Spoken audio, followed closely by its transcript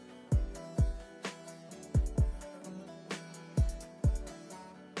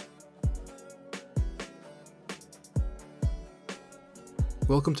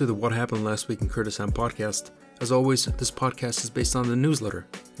Welcome to the What Happened Last Week in Kurdistan podcast. As always, this podcast is based on the newsletter,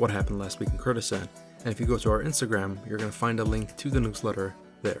 What Happened Last Week in Kurdistan. And if you go to our Instagram, you're going to find a link to the newsletter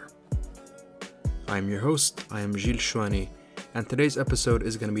there. I'm your host, I am Gilles Chouani, and today's episode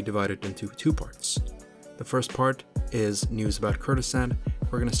is going to be divided into two parts. The first part is news about Kurdistan.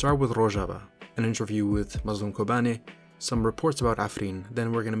 We're going to start with Rojava, an interview with Mazloum Kobane, some reports about Afrin,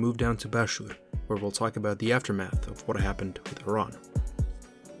 then we're going to move down to Bashur, where we'll talk about the aftermath of what happened with Iran.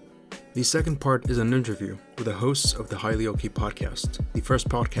 The second part is an interview with the hosts of the Highly OK podcast, the first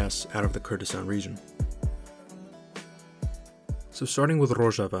podcast out of the Kurdistan region. So starting with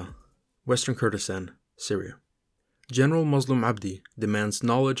Rojava, Western Kurdistan, Syria. General Mazloum Abdi demands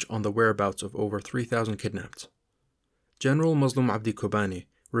knowledge on the whereabouts of over 3,000 kidnapped. General Mazloum Abdi Kobane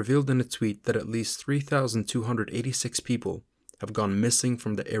revealed in a tweet that at least 3,286 people have gone missing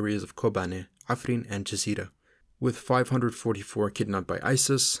from the areas of Kobane, Afrin, and Jazeera, with 544 kidnapped by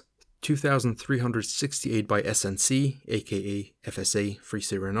ISIS, 2,368 by SNC, aka FSA, Free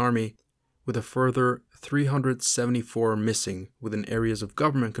Syrian Army, with a further 374 missing within areas of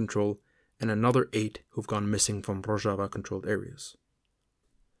government control and another 8 who've gone missing from Rojava-controlled areas.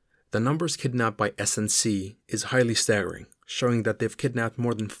 The numbers kidnapped by SNC is highly staggering, showing that they've kidnapped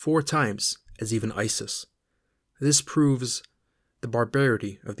more than 4 times as even ISIS. This proves the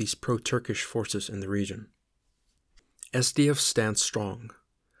barbarity of these pro-Turkish forces in the region. SDF stands strong.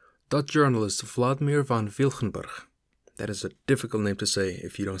 Dutch journalist Vladimir van Wilgenburg, that is a difficult name to say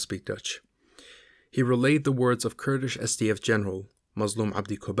if you don't speak Dutch, he relayed the words of Kurdish SDF general Mazloum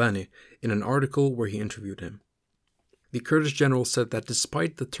Abdi Kobane in an article where he interviewed him. The Kurdish general said that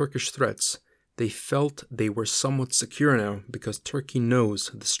despite the Turkish threats, they felt they were somewhat secure now because Turkey knows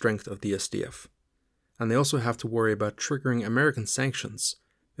the strength of the SDF. And they also have to worry about triggering American sanctions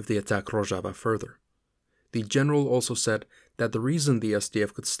if they attack Rojava further. The general also said that the reason the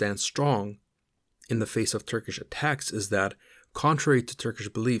SDF could stand strong in the face of Turkish attacks is that, contrary to Turkish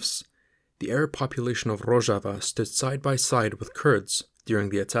beliefs, the Arab population of Rojava stood side by side with Kurds during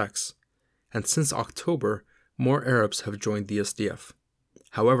the attacks, and since October, more Arabs have joined the SDF.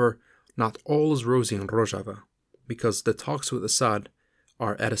 However, not all is rosy in Rojava, because the talks with Assad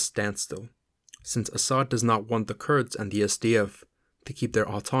are at a standstill, since Assad does not want the Kurds and the SDF to keep their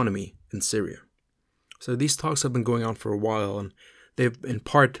autonomy in Syria. So these talks have been going on for a while, and they've in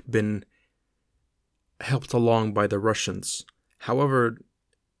part been helped along by the Russians. However,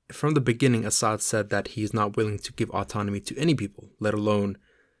 from the beginning, Assad said that he is not willing to give autonomy to any people, let alone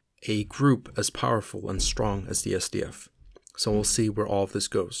a group as powerful and strong as the SDF. So we'll see where all of this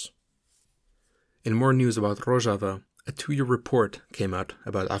goes. In more news about Rojava, a 2-year report came out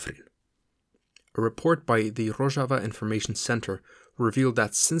about Afrin. A report by the Rojava Information Center revealed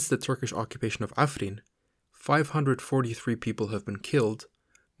that since the Turkish occupation of Afrin, 543 people have been killed,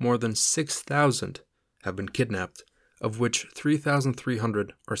 more than 6,000 have been kidnapped, of which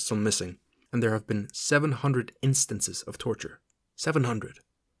 3,300 are still missing, and there have been 700 instances of torture. 700.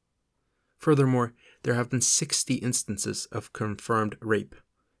 Furthermore, there have been 60 instances of confirmed rape,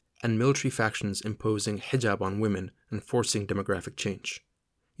 and military factions imposing hijab on women and forcing demographic change.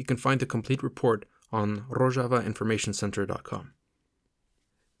 You can find the complete report on rojavainformationcenter.com.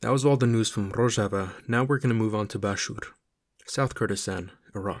 That was all the news from Rojava. Now we're going to move on to Bashur, South Kurdistan,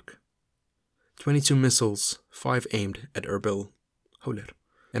 Iraq. 22 missiles, 5 aimed at Erbil, Holer.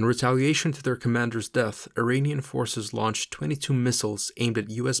 In retaliation to their commander's death, Iranian forces launched 22 missiles aimed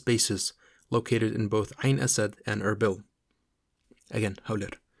at US bases located in both Ain Asad and Erbil. Again,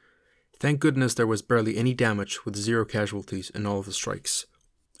 Holer. Thank goodness there was barely any damage with 0 casualties in all of the strikes.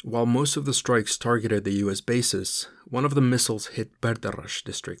 While most of the strikes targeted the US bases, one of the missiles hit Berdarash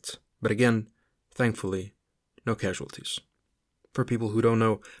district. But again, thankfully, no casualties. For people who don't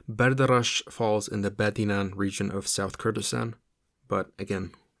know, Berdarash falls in the Badinan region of South Kurdistan. But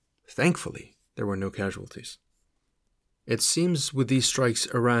again, thankfully, there were no casualties. It seems with these strikes,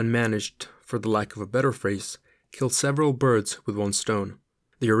 Iran managed, for the lack of a better phrase, kill several birds with one stone.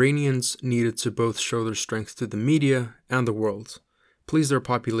 The Iranians needed to both show their strength to the media and the world, please their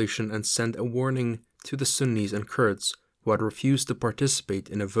population, and send a warning to the Sunnis and Kurds who had refused to participate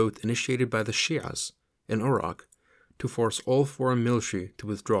in a vote initiated by the Shias in Iraq to force all foreign military to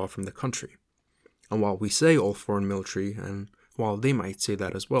withdraw from the country. And while we say all foreign military, and while they might say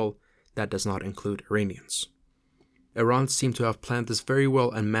that as well, that does not include Iranians. Iran seemed to have planned this very well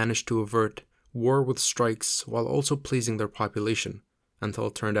and managed to avert war with strikes while also pleasing their population, until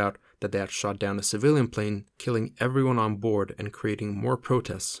it turned out that they had shot down a civilian plane, killing everyone on board and creating more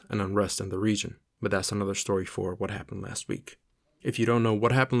protests and unrest in the region. But that's another story for What Happened Last Week. If you don't know,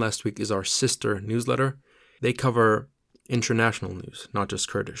 What Happened Last Week is our sister newsletter. They cover international news, not just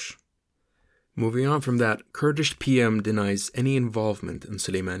Kurdish. Moving on from that, Kurdish PM denies any involvement in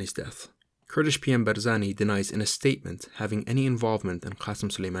Soleimani's death. Kurdish PM Barzani denies in a statement having any involvement in Qasem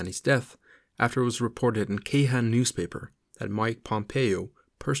Soleimani's death after it was reported in Kayhan newspaper that Mike Pompeo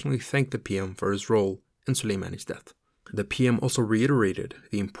personally thanked the PM for his role in Soleimani's death. The PM also reiterated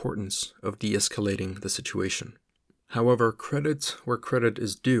the importance of de-escalating the situation. However, credit where credit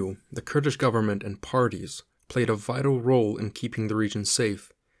is due, the Kurdish government and parties played a vital role in keeping the region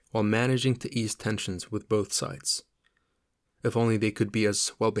safe while managing to ease tensions with both sides. If only they could be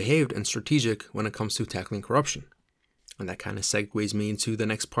as well-behaved and strategic when it comes to tackling corruption. And that kind of segues me into the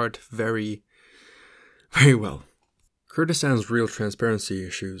next part very, very well. Kurdistan's real transparency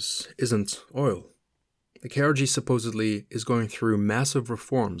issues isn't oil. The KRG supposedly is going through massive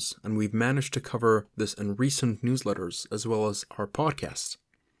reforms, and we've managed to cover this in recent newsletters as well as our podcast.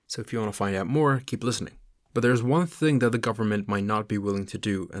 So if you want to find out more, keep listening. But there's one thing that the government might not be willing to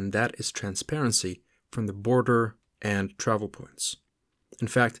do, and that is transparency from the border and travel points. In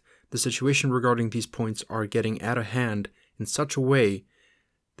fact, the situation regarding these points are getting out of hand in such a way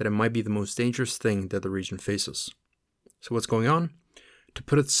that it might be the most dangerous thing that the region faces. So what's going on? To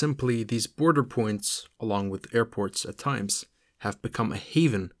put it simply, these border points, along with airports at times, have become a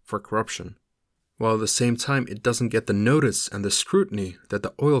haven for corruption, while at the same time it doesn't get the notice and the scrutiny that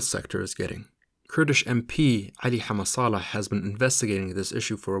the oil sector is getting. Kurdish MP Ali Hamasalah has been investigating this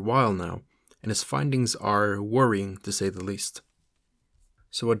issue for a while now, and his findings are worrying to say the least.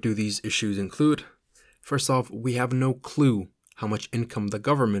 So what do these issues include? First off, we have no clue how much income the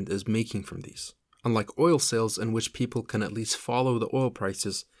government is making from these. Unlike oil sales, in which people can at least follow the oil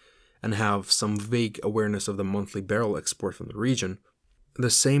prices and have some vague awareness of the monthly barrel export from the region,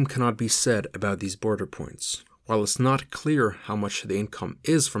 the same cannot be said about these border points. While it's not clear how much the income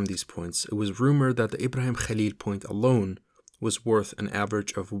is from these points, it was rumored that the Ibrahim Khalil point alone was worth an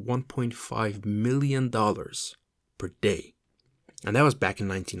average of $1.5 million per day. And that was back in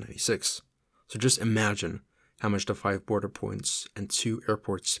 1996. So just imagine how much the 5 border points and 2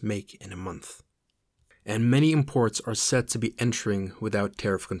 airports make in a month. And many imports are said to be entering without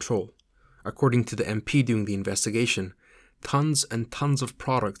tariff control. According to the MP doing the investigation, tons and tons of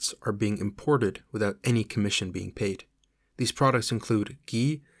products are being imported without any commission being paid. These products include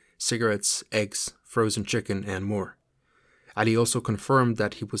ghee, cigarettes, eggs, frozen chicken, and more. Ali also confirmed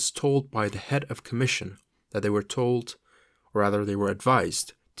that he was told by the head of commission that they were told, or rather they were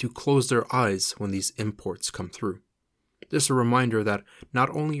advised, to close their eyes when these imports come through. This is a reminder that not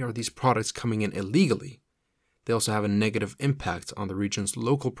only are these products coming in illegally, they also have a negative impact on the region's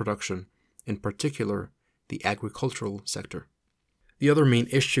local production, in particular the agricultural sector. The other main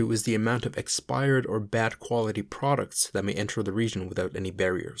issue is the amount of expired or bad quality products that may enter the region without any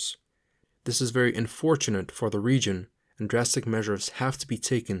barriers. This is very unfortunate for the region, and drastic measures have to be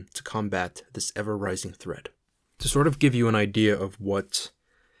taken to combat this ever-rising threat. To sort of give you an idea of what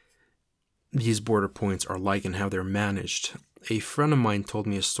these border points are like and how they're managed, a friend of mine told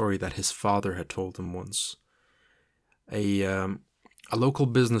me a story that his father had told him once. A local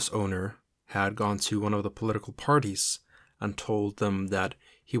business owner had gone to one of the political parties and told them that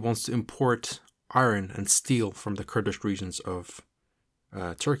he wants to import iron and steel from the Kurdish regions of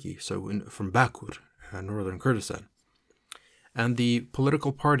Turkey, from Bakur, northern Kurdistan. And the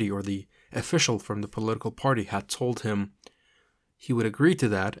political party, or the official from the political party, had told him he would agree to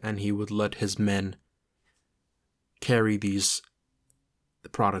that and he would let his men carry the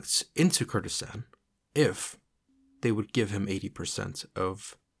products into Kurdistan if they would give him 80%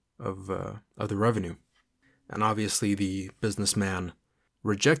 of the revenue. And obviously the businessman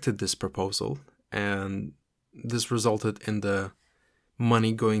rejected this proposal, and this resulted in the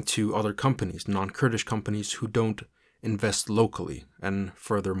money going to other companies, non-Kurdish companies who don't invest locally, and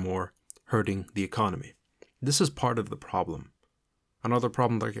furthermore hurting the economy. This is part of the problem. Another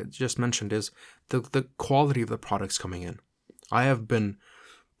problem, like I just mentioned, is the quality of the products coming in. I have been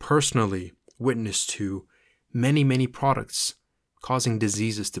personally witness to many products causing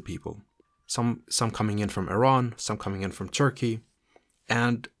diseases to people. Some coming in from Iran, some coming in from Turkey.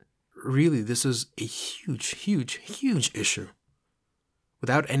 And really, this is a huge issue.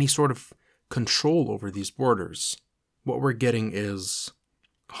 Without any sort of control over these borders, what we're getting is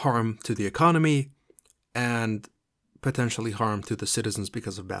harm to the economy and potentially harm to the citizens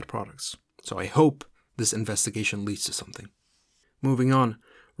because of bad products. So I hope this investigation leads to something. Moving on,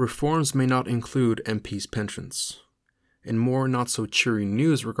 reforms may not include MPs' pensions. In more not-so-cheery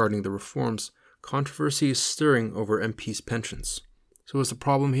news regarding the reforms, controversy is stirring over MPs' pensions. So what's the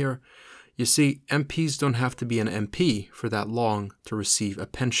problem here? You see, MPs don't have to be an MP for that long to receive a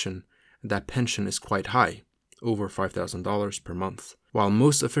pension, and that pension is quite high. over $5,000 per month, while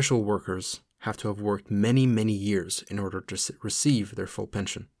most official workers have to have worked many, many years in order to receive their full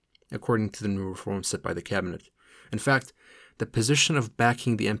pension, according to the new reform set by the cabinet. In fact, the position of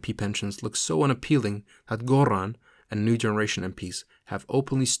backing the MP pensions looks so unappealing that Goran and New Generation MPs have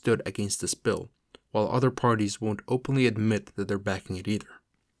openly stood against this bill, while other parties won't openly admit that they're backing it either.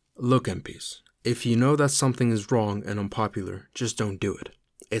 Look, MPs, if you know that something is wrong and unpopular, just don't do it.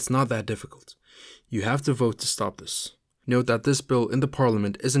 It's not that difficult. You have to vote to stop this. Note that this bill in the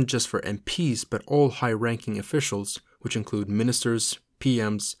parliament isn't just for MPs, but all high-ranking officials, which include ministers,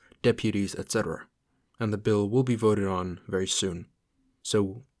 PMs, deputies, etc. And the bill will be voted on very soon.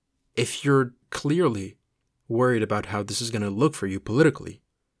 So, if you're clearly worried about how this is going to look for you politically,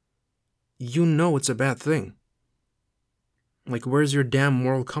 you know it's a bad thing. Like, where's your damn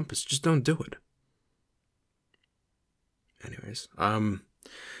moral compass? Just don't do it. Anyways,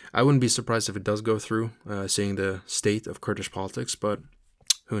 I wouldn't be surprised if it does go through, seeing the state of Kurdish politics, but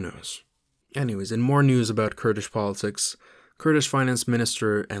who knows. Anyways, in more news about Kurdish politics, Kurdish finance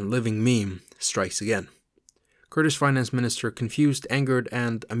minister and living meme strikes again. Kurdish finance minister confused, angered,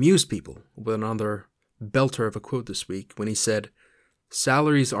 and amused people with another belter of a quote this week when he said,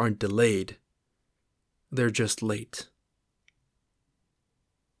 "Salaries aren't delayed, they're just late."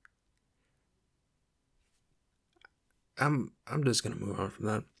 I'm just going to move on from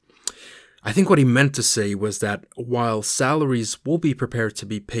that. I think what he meant to say was that while salaries will be prepared to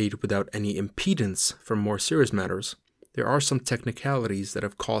be paid without any impedance from more serious matters, there are some technicalities that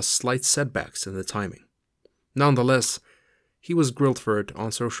have caused slight setbacks in the timing. Nonetheless, he was grilled for it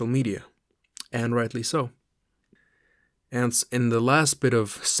on social media, and rightly so. And in the last bit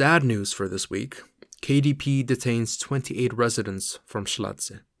of sad news for this week, KDP detains 28 residents from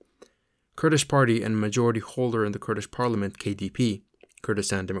Shladze. Kurdish party and majority holder in the Kurdish parliament, KDP,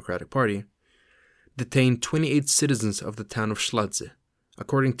 Kurdistan Democratic Party, detained 28 citizens of the town of Shladze,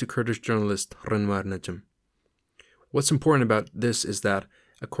 according to Kurdish journalist Renwar Najm. What's important about this is that,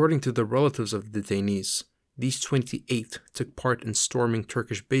 according to the relatives of the detainees, these 28 took part in storming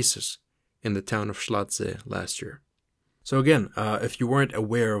Turkish bases in the town of Shladze last year. So again, if you weren't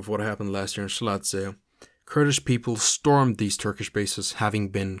aware of what happened last year in Shladze, Kurdish people stormed these Turkish bases, having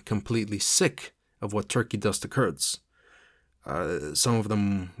been completely sick of what Turkey does to Kurds. Some of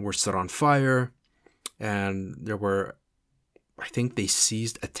them were set on fire, and I think they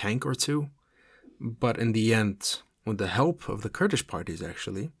seized a tank or two. But in the end, with the help of the Kurdish parties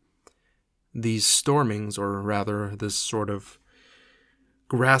actually, these stormings, or rather this sort of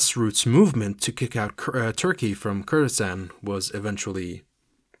grassroots movement to kick out Turkey from Kurdistan, was eventually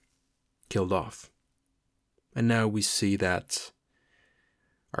killed off. And now we see that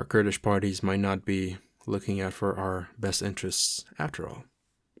our Kurdish parties might not be looking out for our best interests after all.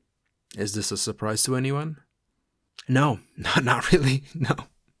 Is this a surprise to anyone? No, not really, no.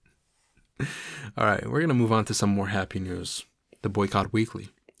 Alright, we're going to move on to some more happy news. The Boycott Weekly,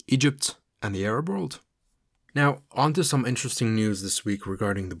 Egypt and the Arab world. Now, on to some interesting news this week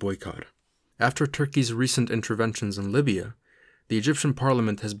regarding the boycott. After Turkey's recent interventions in Libya, the Egyptian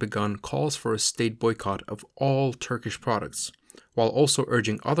parliament has begun calls for a state boycott of all Turkish products, while also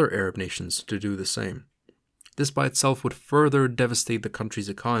urging other Arab nations to do the same. This by itself would further devastate the country's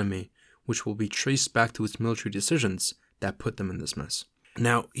economy, which will be traced back to its military decisions that put them in this mess.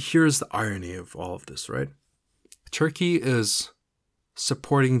 Now, here's the irony of all of this, right? Turkey is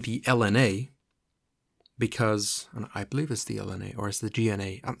supporting the LNA because, and I believe it's the LNA or it's the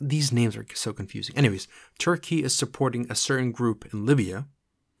GNA. These names are so confusing. Anyways, Turkey is supporting a certain group in Libya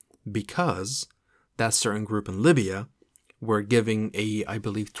because that certain group in Libya were giving I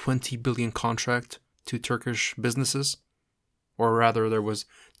believe, 20 billion contract to Turkish businesses. Or rather,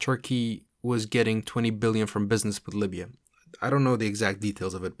 Turkey was getting 20 billion from business with Libya. I don't know the exact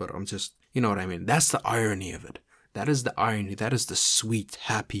details of it, but I'm just, you know what I mean. That's the irony of it. That is the irony. That is the sweet,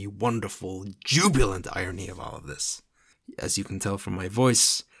 happy, wonderful, jubilant irony of all of this. As you can tell from my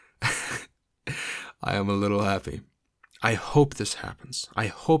voice, I am a little happy. I hope this happens. I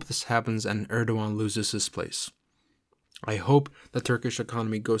hope this happens and Erdogan loses his place. I hope the Turkish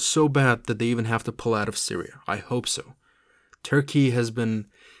economy goes so bad that they even have to pull out of Syria. I hope so. Turkey has been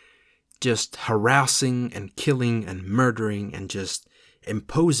just harassing and killing and murdering and just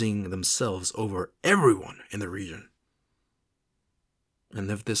imposing themselves over everyone in the region.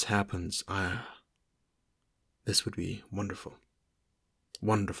 And if this happens, this would be wonderful.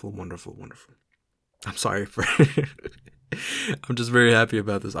 Wonderful, wonderful, wonderful. I'm sorry for... I'm just very happy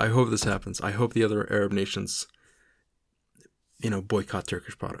about this. I hope this happens. I hope the other Arab nations, boycott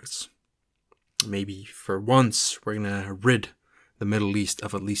Turkish products. Maybe for once, we're going to rid the Middle East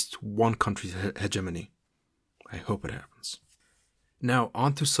of at least one country's hegemony. I hope it happens. Now,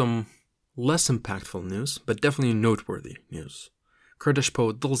 on to some less impactful news, but definitely noteworthy news. Kurdish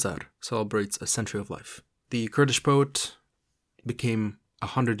poet Dilzar celebrates a century of life. The Kurdish poet became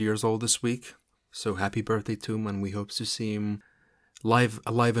 100 years old this week, so happy birthday to him, and we hope to see him alive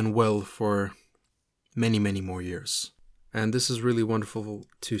and well for many, many more years. And this is really wonderful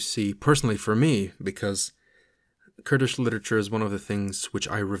to see, personally for me, because Kurdish literature is one of the things which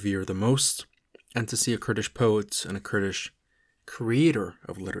I revere the most, and to see a Kurdish poet and a Kurdish creator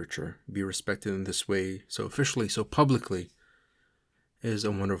of literature be respected in this way, so officially, so publicly, is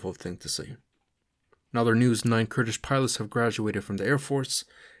a wonderful thing to see. In other news, 9 Kurdish pilots have graduated from the Air Force,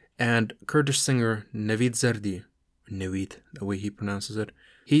 and Kurdish singer Navid Zardi, Navid, the way he pronounces it,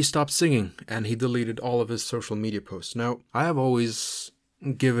 he stopped singing and he deleted all of his social media posts. Now, I have always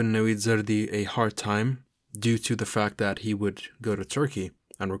given Navid Zardi a hard time due to the fact that he would go to Turkey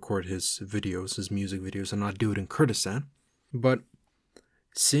and record his videos, his music videos, and not do it in Kurdistan. But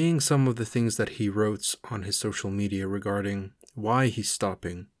seeing some of the things that he wrote on his social media regarding why he's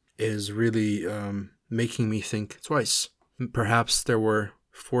stopping is really making me think twice. Perhaps there were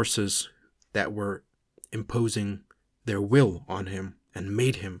forces that were imposing their will on him and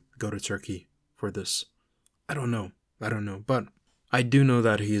made him go to Turkey for this. I don't know, but I do know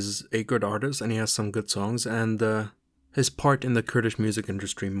that he's a good artist and he has some good songs, and his part in the Kurdish music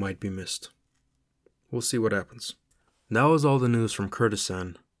industry might be missed. We'll see what happens. That was all the news from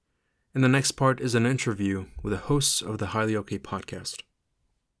Kurdistan. In the next part is an interview with the hosts of the Highly OK podcast.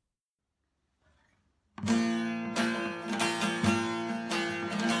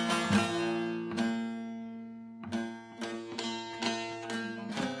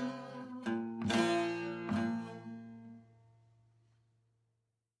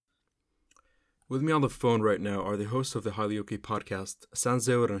 With me on the phone right now are the hosts of the Highly OK podcast,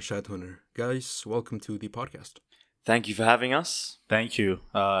 Sanzeur and Shadhuner. Guys, welcome to the podcast. Thank you for having us. Thank you.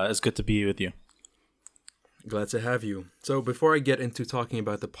 It's good to be with you. Glad to have you. So before I get into talking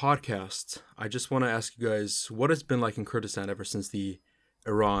about the podcast, I just want to ask you guys what it's been like in Kurdistan ever since the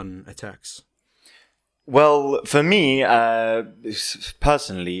Iran attacks. Well, for me,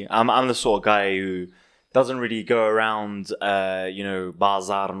 personally, I'm the sort of guy who doesn't really go around,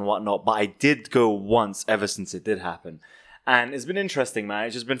 bazaar and whatnot, but I did go once ever since it did happen. And it's been interesting, man.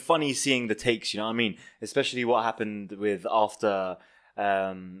 It's just been funny seeing the takes, you know what I mean? Especially what happened with after,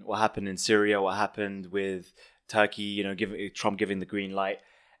 what happened in Syria, what happened with Turkey, Trump giving the green light.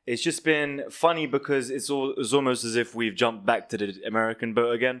 It's just been funny because it's almost as if we've jumped back to the American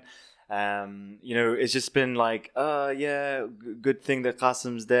boat again. It's just been like, good thing that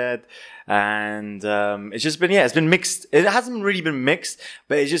Qasim's dead. And it's just been, it's been mixed. It hasn't really been mixed,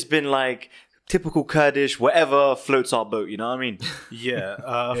 but it's just been like, typical Kurdish, whatever floats our boat, you know what I mean?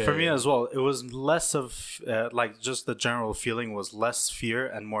 For me as well, it was less of, just the general feeling was less fear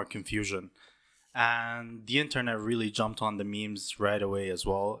and more confusion. And the internet really jumped on the memes right away as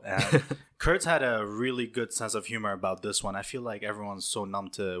well. And Kurds had a really good sense of humor about this one. I feel like everyone's so numb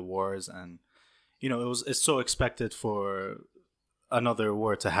to wars and, it's so expected for another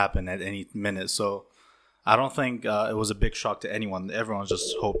war to happen at any minute. So I don't think it was a big shock to anyone. Everyone was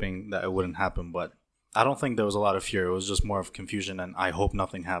just hoping that it wouldn't happen, but I don't think there was a lot of fear. It was just more of confusion, and I hope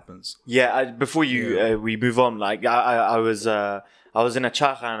nothing happens. Yeah, before we move on, like I was in a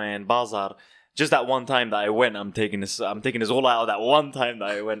chakhana in Bazar. Just that one time that I went, I'm taking this all out of that one time that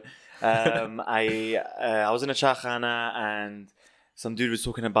I went. I was in a chakhana and some dude was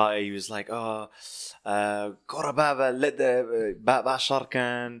talking about it. He was like, Korababa let the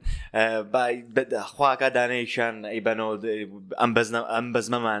Basharkan but Khwaka Danishan Ibano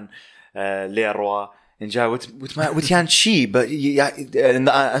Ambazmaman Leroy and Jai with Yan Shi, but and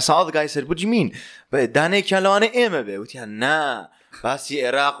some other guy said, what do you mean? But Danishan Lana Imabe with Yan Na. Basi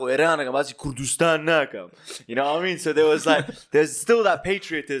Iraq or Iran, Basi Kurdistan nakam. You know what I mean? So there's still that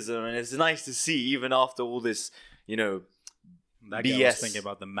patriotism, and it's nice to see even after all this, That BS. guy was thinking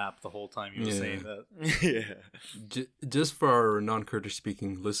about the map the whole time he was saying that. Yeah. Just for our non-Kurdish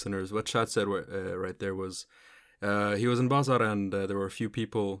speaking listeners, what Shad said right there was he was in Bazar and there were a few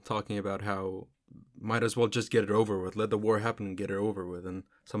people talking about how might as well just get it over with, let the war happen and get it over with. And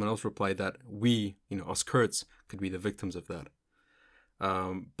someone else replied that we, us Kurds, could be the victims of that.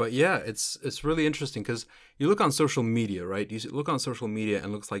 But yeah, it's really interesting because you look on social media, right? You look on social media and it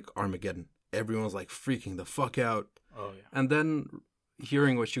looks like Armageddon. Everyone's like freaking the fuck out. Oh yeah. And then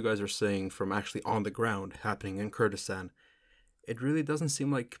hearing what you guys are saying from actually on the ground happening in Kurdistan, it really doesn't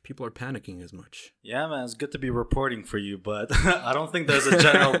seem like people are panicking as much. Yeah, man, it's good to be reporting for you, but I don't think there's a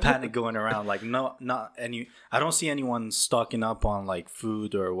general panic going around. Like, I don't see anyone stocking up on like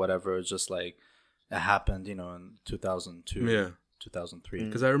food or whatever. It's just like, it happened, in 2002, Yeah. 2003.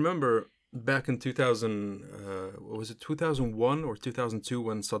 Because I remember back in 2000, what was it, 2001 or 2002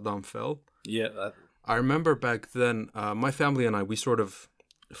 when Saddam fell? Yeah. I remember back then, my family and I, we sort of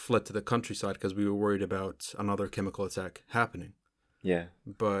fled to the countryside because we were worried about another chemical attack happening. Yeah.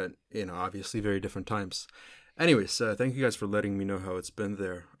 But, obviously very different times. Anyways, thank you guys for letting me know how it's been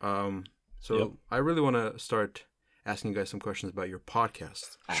there. So I really want to start asking you guys some questions about your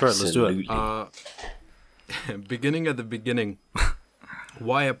podcast. Sure, let's do it. Beginning at the beginning,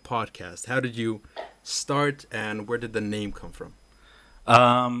 why a podcast? How did you start, and where did the name come from?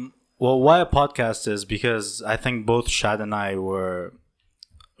 Well, why a podcast is because I think both Shad and I were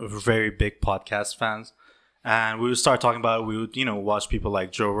very big podcast fans. And we would start talking about it. We would, watch people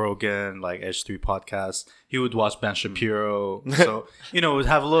like Joe Rogan, like H3 Podcast. He would watch Ben Shapiro. So, we'd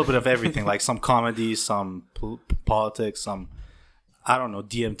have a little bit of everything, like some comedy, some politics, some, I don't know,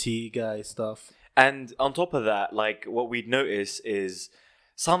 DMT guy stuff. And on top of that, like what we'd notice is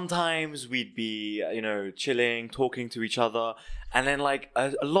sometimes we'd be, chilling, talking to each other. And then like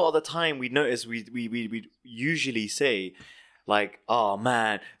a lot of the time we'd notice we'd usually say, like, oh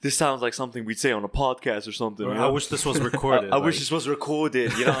man, this sounds like something we'd say on a podcast or something. I wish this was recorded. I wish this was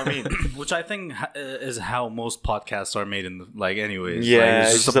recorded. You know what I mean? Which I think is how most podcasts are made. Anyways. Yeah,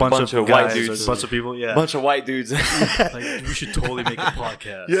 like, it's just a bunch of white dudes, a bunch of people. Yeah, a bunch of white dudes. Like, we should totally make a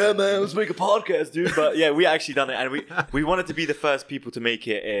podcast. Yeah, man, let's make a podcast, dude. But yeah, we actually done it, and we wanted to be the first people to make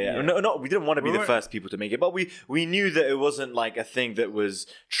it. No, we didn't want to be the first people to make it, but we knew that it wasn't like a thing that was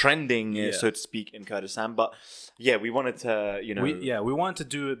trending, so to speak, in Kurdistan. But yeah, we wanted to, we wanted to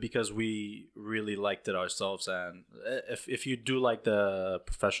do it because we really liked it ourselves, and if you do like the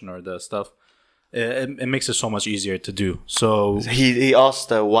profession or the stuff, it makes it so much easier to do. So he asked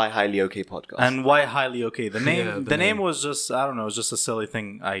why Highly Okay podcast, and why Highly Okay. The name the name was just, I don't know, it was just a silly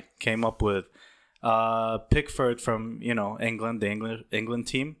thing I came up with. Pickford from England, the England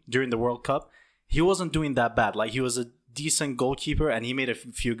team during the World Cup, he wasn't doing that bad. Like, he was a decent goalkeeper and he made a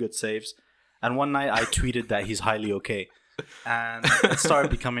few good saves. And one night I tweeted that he's highly okay. And it started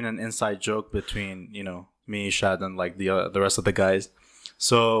becoming an inside joke between, me, Shad, and like the rest of the guys.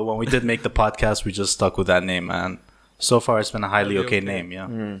 So when we did make the podcast, we just stuck with that name, man. So far, it's been a highly okay name,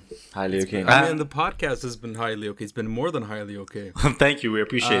 yeah. Highly okay. And the podcast has been highly okay. It's been more than highly okay. Thank you. We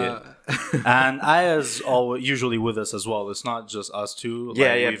appreciate it. And Aya's usually with us as well. It's not just us two.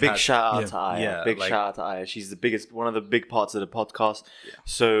 Like, big shout out to Aya. Yeah, big shout out to Aya. She's the biggest, one of the big parts of the podcast. Yeah.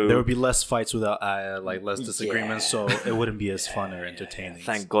 So there would be less fights without Aya, like less disagreements. So it wouldn't be as fun or entertaining.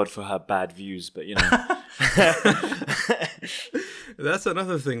 Thank God for her bad views, but That's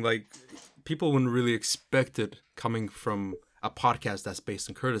another thing. Like, people wouldn't really expect it coming from a podcast that's based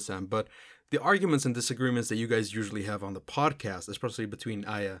in Kurdistan, but the arguments and disagreements that you guys usually have on the podcast, especially between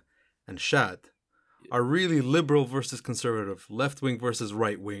Aya and Shad, are really liberal versus conservative, left wing versus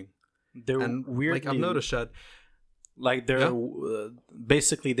right wing. They're weirdly, like, I've noticed, Shad, like they're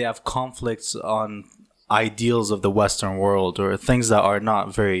basically they have conflicts on ideals of the Western world, or things that are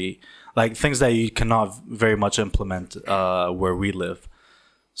not very, like, things that you cannot very much implement where we live.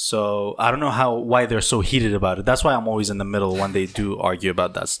 So I don't know why they're so heated about it. That's why I'm always in the middle when they do argue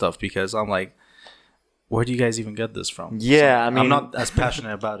about that stuff, because I'm like, where do you guys even get this from? Yeah, so, I mean, I'm not as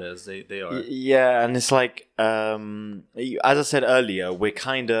passionate about it as they are. Yeah, and it's like, as I said earlier, we're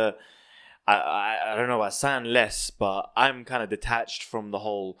kind of, I don't know, I sound less, but I'm kind of detached from the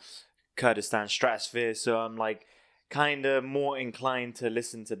whole Kurdistan stratosphere. So I'm like kind of more inclined to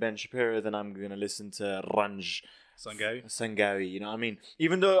listen to Ben Shapiro than I'm going to listen to Ranj Sangawi, you know what I mean?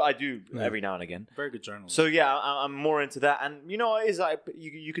 Even though I do every now and again. Very good journalist. So yeah, I'm more into that. And it is like,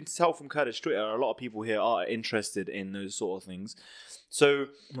 you can tell from Kurdish Twitter, a lot of people here are interested in those sort of things. So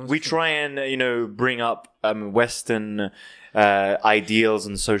we try and, bring up Western ideals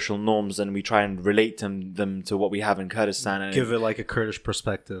and social norms, and we try and relate them to what we have in Kurdistan. And give it like a Kurdish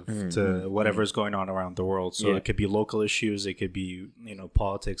perspective to whatever is going on around the world. So it could be local issues, it could be,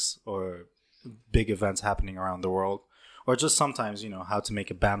 politics, or big events happening around the world, or just sometimes how to make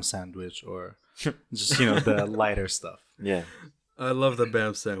a bam sandwich, or just the lighter stuff. Yeah, I love the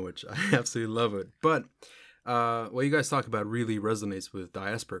bam sandwich. I absolutely love it. But what you guys talk about really resonates with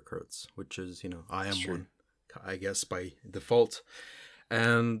diaspora Kurds, which is I am one, I guess, by default.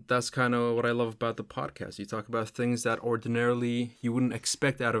 And that's kind of what I love about the podcast. You talk about things that ordinarily you wouldn't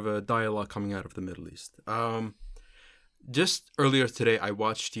expect out of a dialogue coming out of the Middle East. Just earlier today, I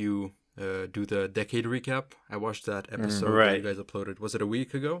watched you do the decade recap. I watched that episode that you guys uploaded. Was it a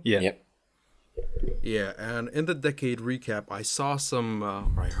week ago? Yeah. Yep. Yeah, and in the decade recap, I saw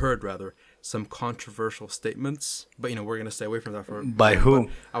or I heard rather, some controversial statements. But we're gonna stay away from that for. By who?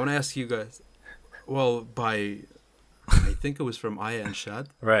 I want to ask you guys. Well, I think it was from Aya and Shad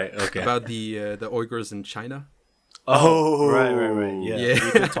Right. Okay. about the Uyghurs in China. Oh, right. Yeah. Yeah.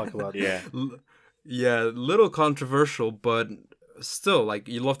 We did talk about that. Yeah. Yeah, little controversial, but still, like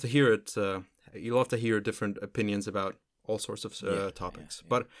you love to hear it. You love to hear different opinions about all sorts of topics.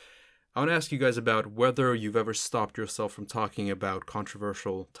 But I want to ask you guys about whether you've ever stopped yourself from talking about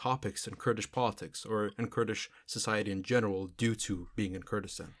controversial topics in Kurdish politics or in Kurdish society in general due to being in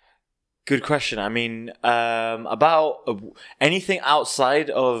Kurdistan. Good question. I mean, about anything outside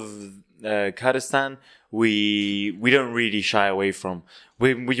of Kurdistan, we don't really shy away from.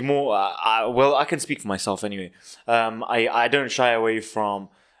 We more. Well, I can speak for myself anyway. I don't shy away from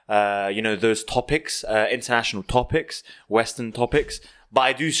those topics, international topics, Western topics. But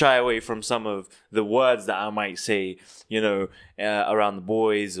I do shy away from some of the words that I might say, around the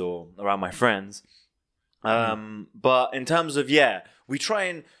boys or around my friends. But in terms of we try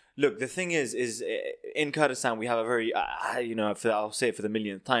and. Look, the thing is in Kurdistan we have a very, I'll say it for the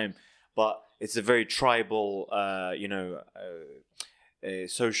millionth time, but it's a very tribal,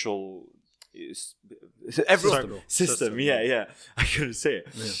 social system. Yeah, I couldn't say it,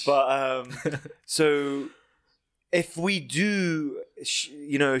 but so if we do,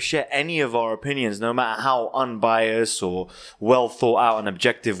 share any of our opinions, no matter how unbiased or well thought out and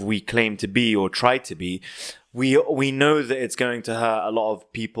objective we claim to be or try to be. We know that it's going to hurt a lot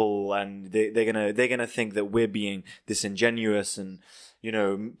of people, and they're gonna think that we're being disingenuous and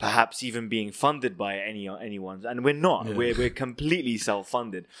perhaps even being funded by anyone, and we're not. Yeah. We're completely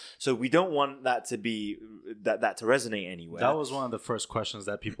self-funded, so we don't want that to be that to resonate anywhere. That was one of the first questions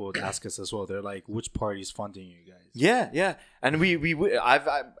that people would ask us as well. They're like, "Which party's funding you guys?" Yeah, and I've been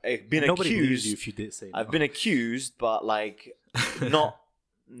Nobody accused. You if you did say I've no. been accused, but like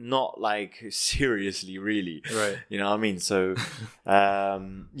not like seriously, really. Right. You know what I mean? So,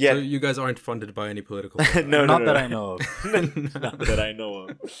 So you guys aren't funded by any political no, not that I know of. Not that I know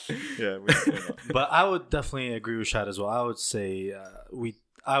of. Yeah, we're not. But I would definitely agree with Shad as well. I would say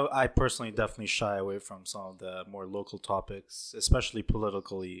I personally definitely shy away from some of the more local topics, especially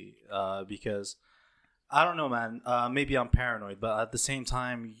politically, because I don't know, man. Maybe I'm paranoid, but at the same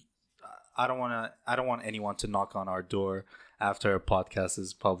time, I don't want anyone to knock on our door after a podcast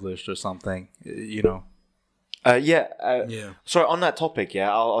is published or something, Sorry, on that topic,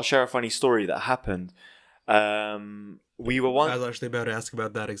 I'll share a funny story that happened. We were I was actually about to ask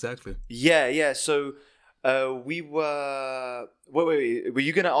about that exactly. Yeah. So, we were. Wait. Were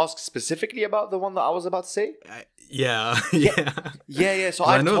you gonna ask specifically about the one that I was about to say? Yeah. So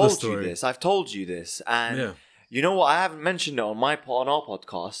I've told you this, and. Yeah. You know what? I haven't mentioned it on our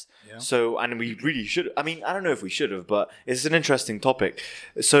podcast. Yeah. So, and we really should. I mean, I don't know if we should have, but it's an interesting topic.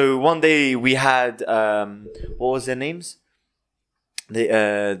 So one day we had what was their names?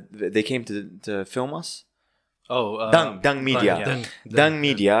 They came to film us. Oh, Dung Media. Dung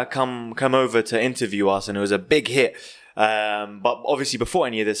Media come over to interview us, and it was a big hit. But obviously before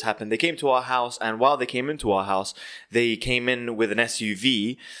any of this happened, they came to our house, and while they came into our house, they came in with an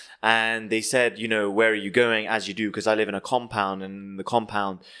SUV. And they said, where are you going? As you do, because I live in a compound, and in the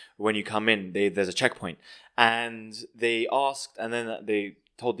compound, when you come in, there's a checkpoint. And they asked, and then they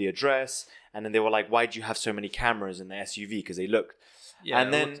told the address, and then they were like, why do you have so many cameras in the SUV? Because they looked. Yeah,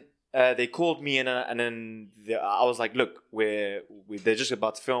 and then they called me, and then I was like, look, they're just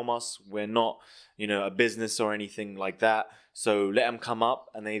about to film us. We're not, a business or anything like that. So let them come up.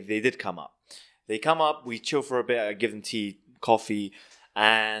 And they did come up. They come up, we chill for a bit, I give them tea, coffee.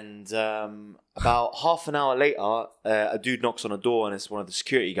 And about half an hour later, a dude knocks on a door, and it's one of the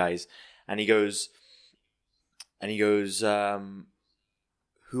security guys. And he goes, who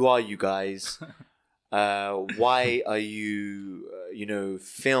are you guys? Why are you,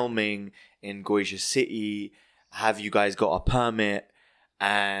 filming in Goija City? Have you guys got a permit?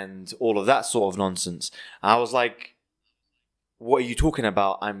 And all of that sort of nonsense. And I was like, what are you talking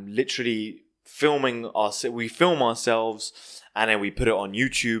about? I'm literally filming we film ourselves, and then we put it on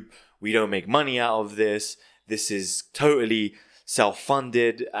YouTube. We don't make money out of this. This is totally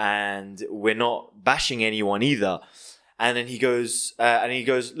self-funded, and we're not bashing anyone either. And then he goes,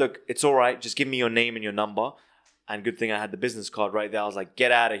 look, it's all right. Just give me your name and your number. And good thing I had the business card right there. I was like,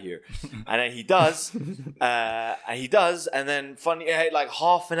 get out of here. And then he does. And then funny, like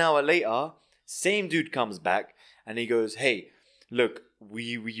half an hour later, same dude comes back, and he goes, hey, look,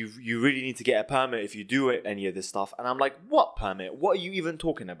 you really need to get a permit if you do any of this stuff. And I'm like, what permit? What are you even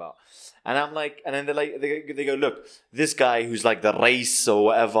talking about? And I'm like, and then they're like, they go, look, this guy who's like the race or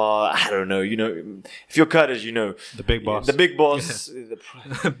whatever, I don't know, if you're Kurdish, the big boss, the big boss,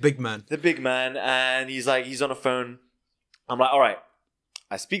 big man, the big man. And he's on a phone. I'm like, all right.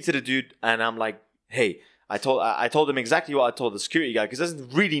 I speak to the dude, and I'm like, hey, I told him exactly what I told the security guy, because there's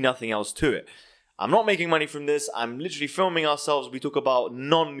really nothing else to it. I'm not making money from this. I'm literally filming ourselves. We talk about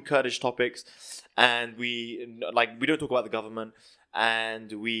non-Kurdish topics, and we don't talk about the government,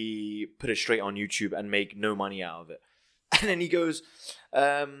 and we put it straight on YouTube and make no money out of it. And then he goes,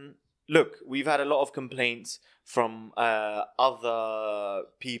 look, we've had a lot of complaints from other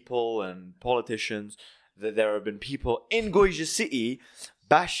people and politicians that there have been people in Goyja City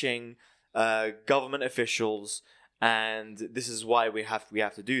bashing government officials, and this is why we have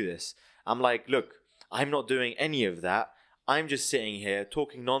to do this. I'm like, look, I'm not doing any of that. I'm just sitting here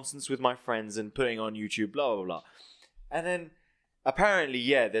talking nonsense with my friends and putting on YouTube, blah, blah, blah. And then apparently,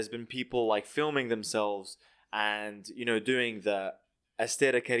 yeah, there's been people like filming themselves and, you know, doing the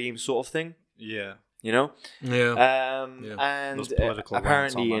Astera Karim sort of thing. Yeah. You know? Yeah. And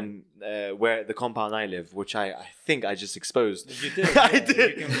apparently in where the compound I live, which I think I just exposed. You did. I Yeah.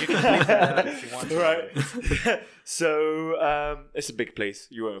 did. You can leave that out if you want to. Right. So it's a big place.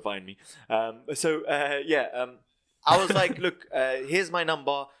 You won't find me. I was like, look, here's my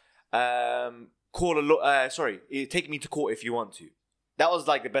number. Take me to court if you want to. That was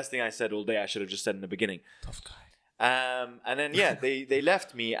like the best thing I said all day. I should have just said in the beginning. Tough guy. And then they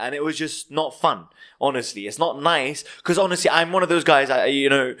left me, and it was just not fun. Honestly, it's not nice, because honestly, I'm one of those guys.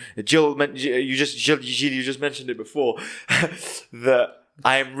 Jill, you just mentioned it before that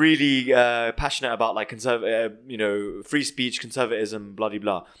I am really passionate about like free speech, conservatism, blah blah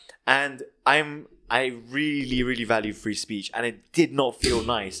blah, and I really really value free speech, and it did not feel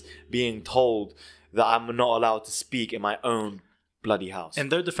nice being told that I'm not allowed to speak in my own bloody house. In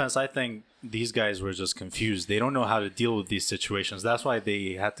their defense, I think these guys were just confused. They don't know how to deal with these situations. That's why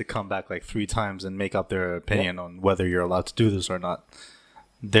they had to come back like 3 times and make up their opinion on whether you're allowed to do this or not.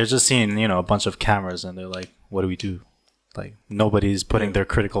 They're just seeing, a bunch of cameras, and they're like, what do we do? Like, nobody's putting their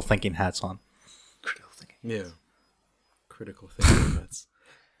critical thinking hats on. Critical thinking. Yeah. Critical thinking hats.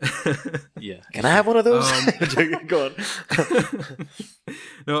 Yeah. Can I have one of those? Go on.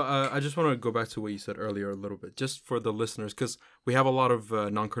 No, I just want to go back to what you said earlier a little bit, just for the listeners, because we have a lot of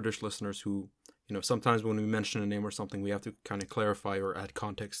non-Kurdish listeners who, sometimes when we mention a name or something, we have to kind of clarify or add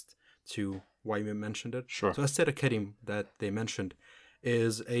context to why we mentioned it. Sure. So Astera Karim that they mentioned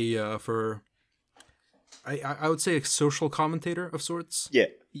is I would say a social commentator of sorts. Yeah.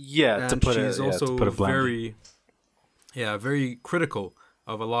 Yeah, And she's also very critical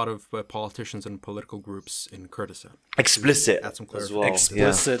of a lot of politicians and political groups in Kurdistan. Explicit Add some as clarification. well.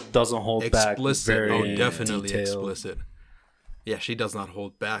 Explicit doesn't hold back. Very definitely detailed. explicit. Yeah, she does not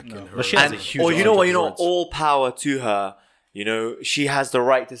hold back in her. But she has And, a huge or you know audience. what, all power to her. She has the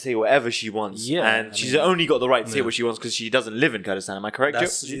right to say whatever she wants. Yeah, and she's only got the right to say what she wants because she doesn't live in Kurdistan. Am I correct,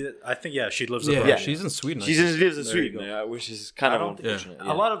 Joe? I think, she lives Yeah, abroad. she's in Sweden. I She think. lives in There you Sweden, go. which is kind of unfortunate.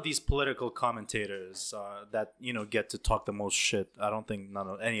 A lot of these political commentators that get to talk the most shit, I don't think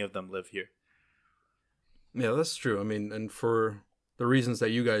any of them live here. Yeah, that's true. I mean, and for the reasons that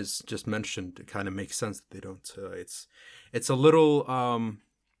you guys just mentioned, it kind of makes sense that they don't. It's a little,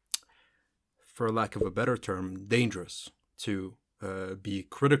 for lack of a better term, dangerous to be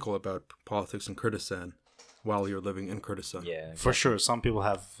critical about politics in Kurdistan while you're living in Kurdistan. Yeah, exactly. For sure, some people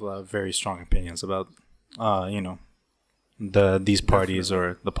have very strong opinions about, these parties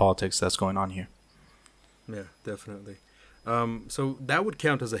or the politics that's going on here. Yeah, definitely. So that would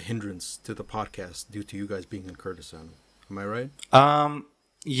count as a hindrance to the podcast due to you guys being in Kurdistan. Am I right?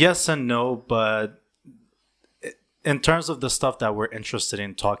 Yes and no, but in terms of the stuff that we're interested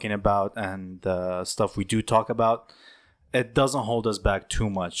in talking about and the stuff we do talk about, it doesn't hold us back too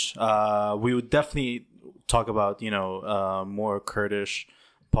much. We would definitely talk about, more Kurdish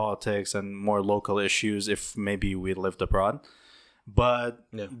politics and more local issues if maybe we lived abroad. But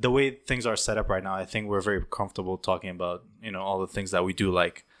the way things are set up right now, I think we're very comfortable talking about, all the things that we do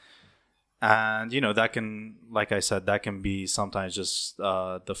like. And, that can, like I said, that can be sometimes just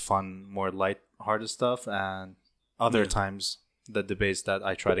the fun, more light-hearted stuff. And other times, the debates that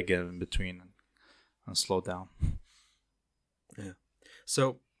I try to get in between and slow down. Yeah.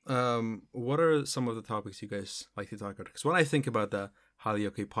 So, what are some of the topics you guys like to talk about? Because when I think about the Highly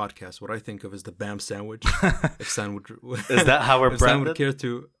Okay podcast, what I think of is the Bam sandwich. If Sam would, Is that how we're if Sam branded? would care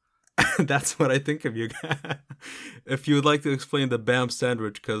to, that's what I think of you guys. If you would like to explain the Bam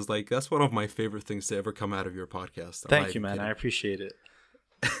sandwich, because that's one of my favorite things to ever come out of your podcast. Thank you, man. I appreciate it.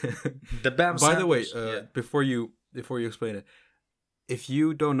 The Bam By the way, sandwich, before you explain it, if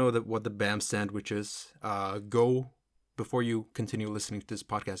you don't know what the Bam sandwich is, go. Before you continue listening to this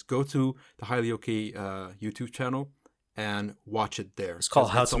podcast, go to the Highly Okay YouTube channel and watch it there. It's called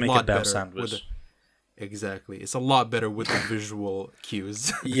How to Make a Bam better Sandwich. Exactly. It's a lot better with the visual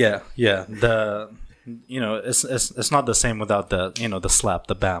cues. Yeah. It's not the same without the the slap,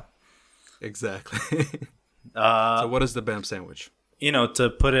 the bam. Exactly. So what is the BAM sandwich? To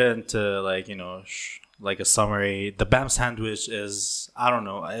put it into like a summary, the BAM sandwich is, I don't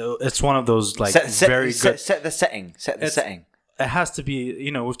know, it's one of those like very good. Set the setting. Setting. It has to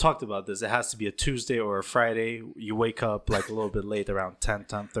be, we've talked about this. It has to be a Tuesday or a Friday. You wake up like a little bit late, around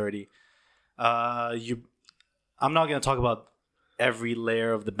 10:30. I'm not going to talk about every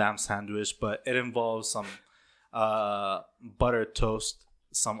layer of the BAM sandwich, but it involves some buttered toast,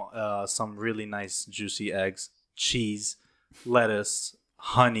 some really nice juicy eggs, cheese, lettuce,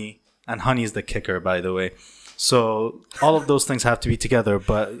 honey, and honey is the kicker, by the way. So all of those things have to be together,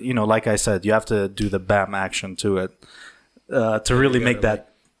 but like I said, you have to do the BAM action to it to really make that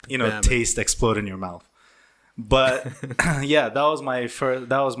taste explode in your mouth. But yeah, that was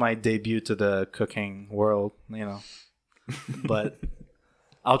my debut to the cooking world, But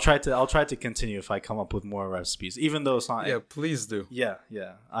I'll try to continue if I come up with more recipes, even though it's not. Yeah, please do. Yeah.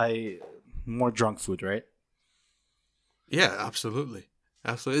 More drunk food, right? Yeah, absolutely.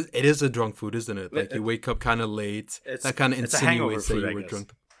 It is a drunk food, isn't it? Like you wake up kind of late. That kind of insinuates that you were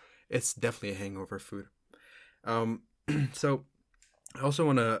drunk. It's definitely a hangover food. So I also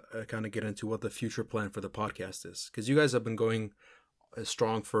want to kind of get into what the future plan for the podcast is, because you guys have been going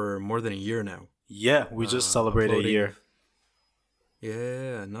strong for more than a year now. Yeah, we just celebrated a year.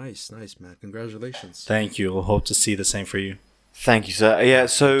 Yeah, nice, man. Congratulations. Thank you. We'll hope to see the same for you. Thank you, sir. Yeah,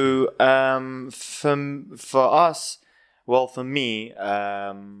 so for us, well, for me,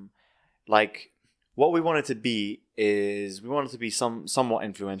 like what we wanted to be is we wanted to be somewhat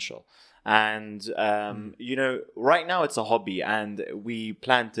influential. And, right now it's a hobby and we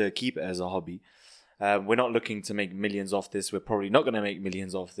plan to keep it as a hobby. We're not looking to make millions off this. We're probably not going to make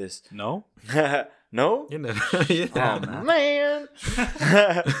millions off this. No? No? You know, Oh, man.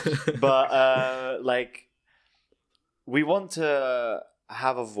 But, we want to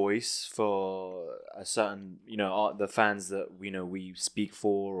have a voice for a certain, the fans that, we speak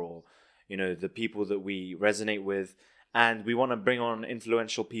for, or, the people that we resonate with. And we want to bring on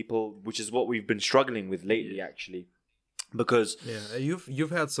influential people, which is what we've been struggling with lately, actually. Because you've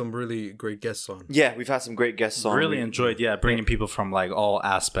had some really great guests on. Yeah, we've had some great guests on. Really enjoyed, bringing people from like all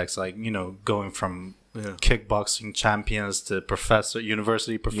aspects, like going from kickboxing champions to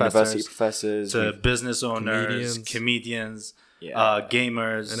university professors to business owners, comedians,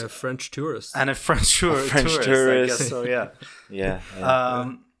 gamers, and a French tourist. I guess so.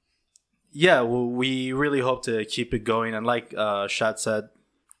 Yeah. Well, we really hope to keep it going, and like Shad said,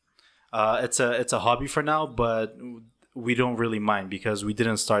 it's a hobby for now, but we don't really mind because we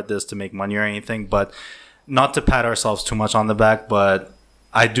didn't start this to make money or anything. But not to pat ourselves too much on the back, but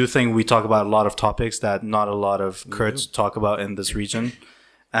I do think we talk about a lot of topics that not a lot of Kurds talk about in this region,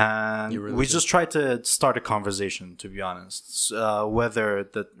 and we just try to start a conversation. To be honest, whether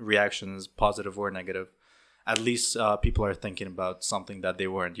the reaction is positive or negative. At least people are thinking about something that they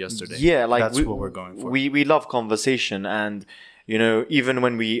weren't yesterday. Yeah, that's what we're going for. We love conversation, and even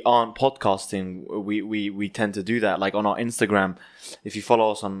when we aren't podcasting, we tend to do that. Like on our Instagram, if you follow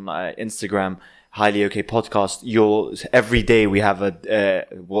us on Instagram, Highly Okay Podcast, every day we have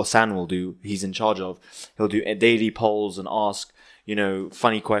what San will do. He's in charge of. He'll do daily polls and ask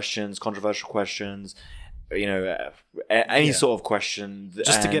funny questions, controversial questions. Any sort of question,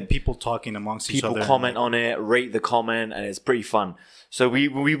 just to get people talking amongst each other. People comment on it, rate the comment, and it's pretty fun. So we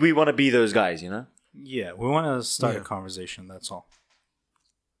want to be those guys, Yeah, we want to start a conversation. That's all.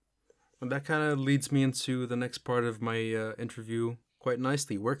 And that kind of leads me into the next part of my interview quite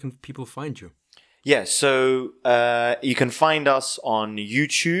nicely. Where can people find you? Yeah, so you can find us on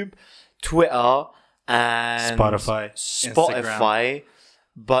YouTube, Twitter, and Spotify. Instagram.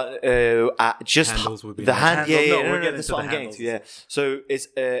 But just the hand, that's what I'm getting to. Yeah, so it's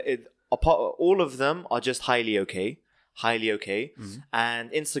all of them are just highly okay,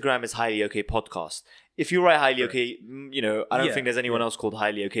 and Instagram is highly okay podcast. If you write highly okay, I don't think there's anyone else called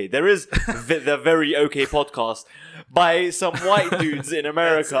highly okay. There is the very okay podcast by some white dudes in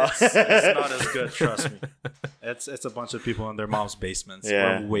America. It's not as good, trust me. It's a bunch of people in their mom's basements.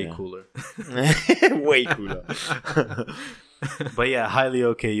 We're way cooler. Way cooler. But yeah, highly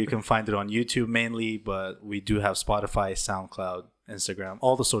okay. You can find it on YouTube mainly, but we do have Spotify, SoundCloud, Instagram,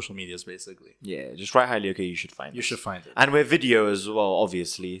 all the social medias basically. Yeah, just write highly okay. You should find it. You should find it. And we're video as well,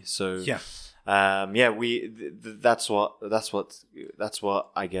 obviously. So that's what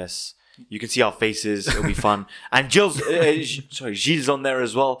I guess You can see our faces. It'll be fun. And Gilles on there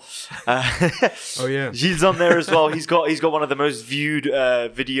as well. Oh yeah, Gilles on there as well. He's got one of the most viewed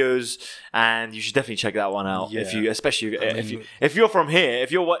videos, and you should definitely check that one out. Yeah. If you're from here,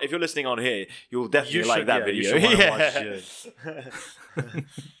 if you're listening on here, you'll definitely like that video.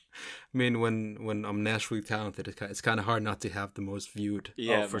 I mean, when I'm naturally talented, it's kind of hard not to have the most viewed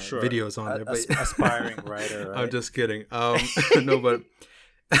for sure videos on there. But aspiring writer. Right? I'm just kidding. No, but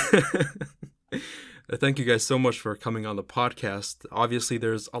thank you guys so much for coming on the podcast. Obviously,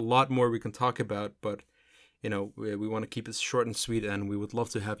 there's a lot more we can talk about, but you know, we want to keep it short and sweet, and we would love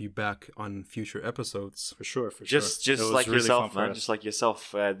to have you back on future episodes. For sure. Just like really yourself, man. Just like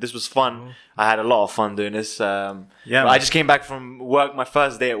yourself. This was fun. I had a lot of fun doing this. I just came back from work, my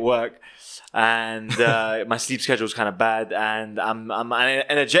first day at work, and my sleep schedule was kind of bad, and I'm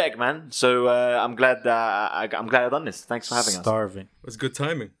energetic, man. So I'm glad I've done this. Thanks for having us. Starving. It was good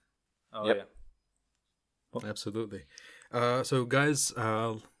timing. Oh Yep. yeah. Absolutely. So guys,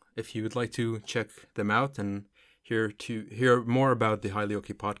 if you would like to check them out and hear more about the Highly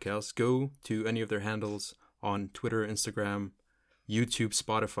Okay podcast, go to any of their handles on Twitter, Instagram, YouTube,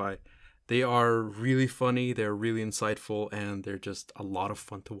 Spotify. They are really funny, they're really insightful, and they're just a lot of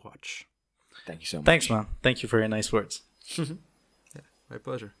fun to watch. Thank you so much. Thanks, man. Thank you for your nice words. Yeah, my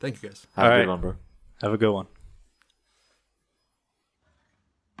pleasure. Thank you guys. Have a good one, bro. Have a good one.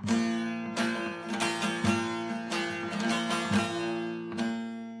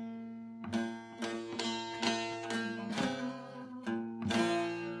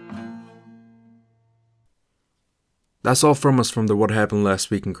 That's all from us from the What Happened Last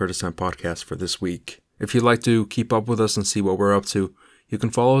Week in Kurdistan podcast for this week. If you'd like to keep up with us and see what we're up to, you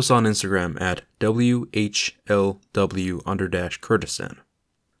can follow us on Instagram at WHLW_Kurdistan.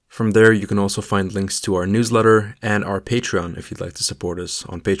 From there, you can also find links to our newsletter and our Patreon if you'd like to support us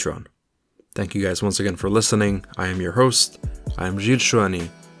on Patreon. Thank you guys once again for listening. I am your host. I am Gilles Chouani,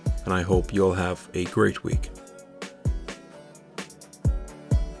 and I hope you all have a great week.